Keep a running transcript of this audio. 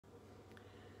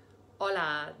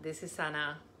Hola, this is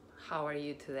Ana. How are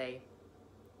you today?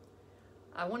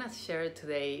 I want to share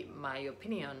today my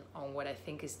opinion on what I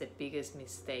think is the biggest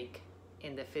mistake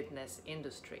in the fitness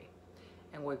industry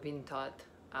and what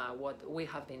we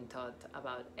have been taught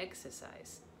about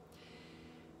exercise.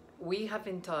 We have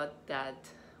been taught that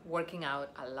working out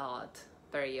a lot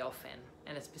very often,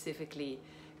 and specifically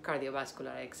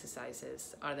cardiovascular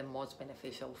exercises, are the most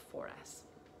beneficial for us.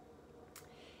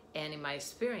 And in my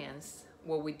experience,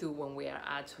 what we do when we are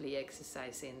actually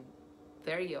exercising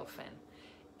very often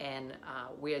and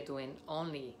we are doing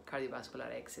only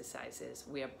cardiovascular exercises,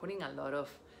 we are putting a lot of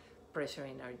pressure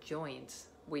in our joints,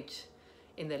 which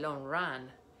in the long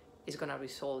run is going to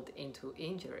result into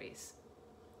injuries.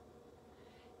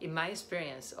 In my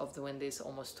experience of doing this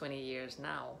almost 20 years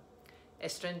now,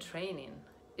 strength training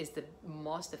is the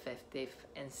most effective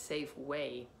and safe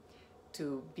way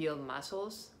to build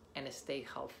muscles and stay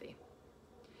healthy.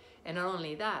 And not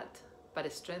only that,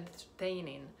 but strength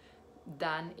training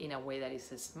done in a way that is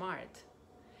smart,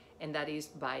 and that is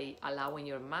by allowing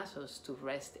your muscles to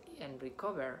rest and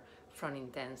recover from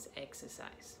intense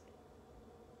exercise.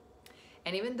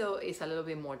 And even though it's a little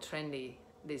bit more trendy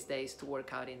these days to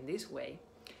work out in this way,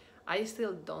 I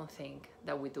still don't think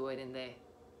that we do it in the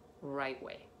right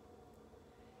way.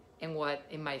 And what,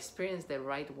 in my experience, the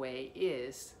right way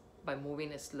is by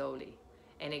moving slowly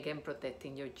and again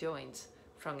protecting your joints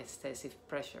from excessive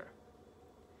pressure.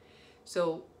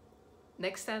 So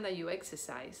next time that you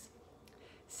exercise,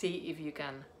 see if you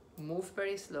can move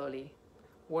very slowly,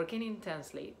 working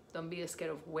intensely. Don't be scared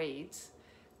of weights.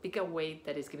 Pick a weight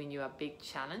that is giving you a big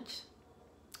challenge,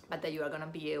 but that you are gonna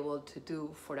be able to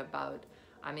do for about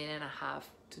 1.5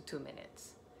 to 2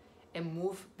 minutes, and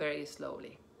move very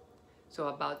slowly. So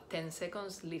about 10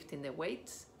 seconds lifting the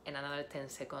weights and another 10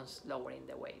 seconds lowering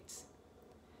the weights.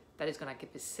 That is gonna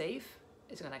keep it safe,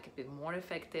 it's gonna keep it more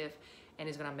effective, and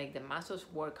it's gonna make the muscles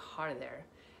work harder,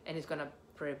 and it's gonna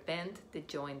prevent the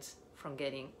joints from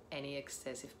getting any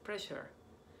excessive pressure.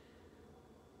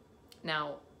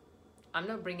 Now, I'm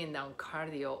not bringing down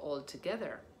cardio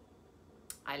altogether.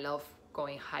 I love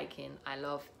going hiking, I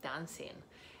love dancing,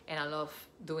 and I love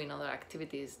doing other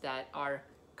activities that are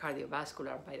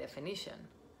cardiovascular by definition.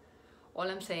 All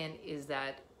I'm saying is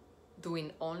that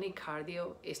doing only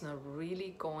cardio is not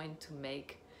really going to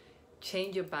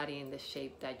change your body in the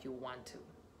shape that you want to.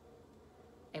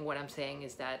 And what I'm saying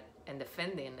is that, and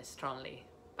defending strongly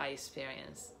by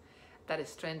experience, that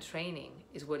strength training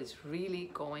is what is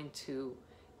really going to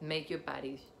make your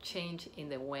body change in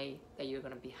the way that you're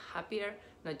going to be happier,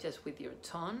 not just with your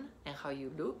tone and how you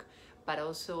look, but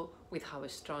also with how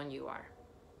strong you are.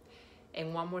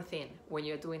 And one more thing, when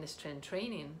you're doing strength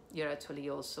training, you're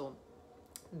actually also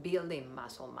building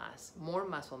muscle mass, more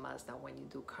muscle mass than when you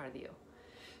do cardio.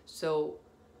 So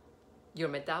your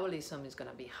metabolism is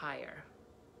going to be higher.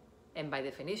 And by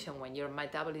definition, when your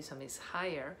metabolism is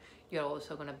higher, you're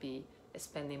also going to be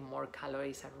spending more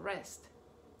calories at rest,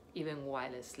 even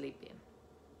while sleeping.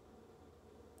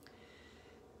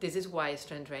 This is why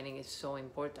strength training is so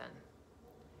important.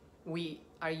 We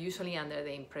are usually under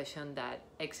the impression that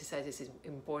exercise is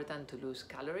important to lose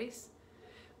calories,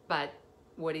 but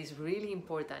what is really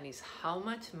important is how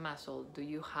much muscle do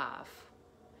you have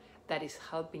that is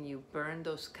helping you burn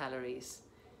those calories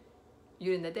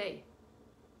during the day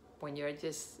when you're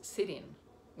just sitting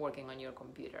working on your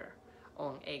computer,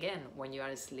 or again when you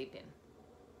are sleeping.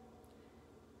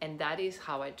 And that is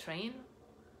how I train.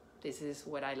 This is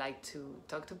what I like to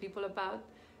talk to people about,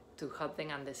 to help them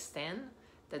understand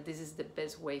that this is the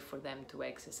best way for them to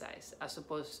exercise, as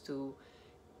opposed to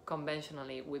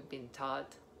conventionally we've been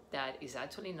taught that is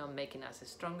actually not making us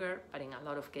stronger, but in a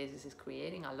lot of cases is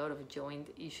creating a lot of joint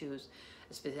issues,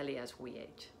 especially as we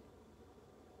age.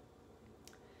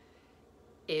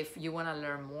 If you want to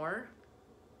learn more,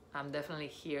 I'm definitely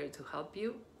here to help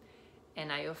you, and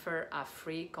I offer a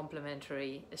free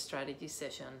complimentary strategy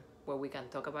session where we can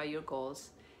talk about your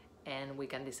goals and we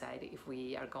can decide if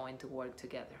we are going to work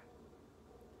together.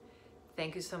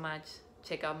 Thank you so much.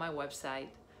 Check out my website,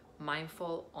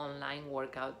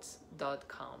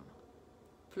 mindfulonlineworkouts.com.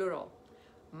 Plural,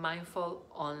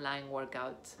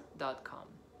 mindfulonlineworkouts.com.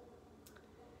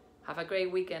 Have a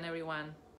great weekend, everyone.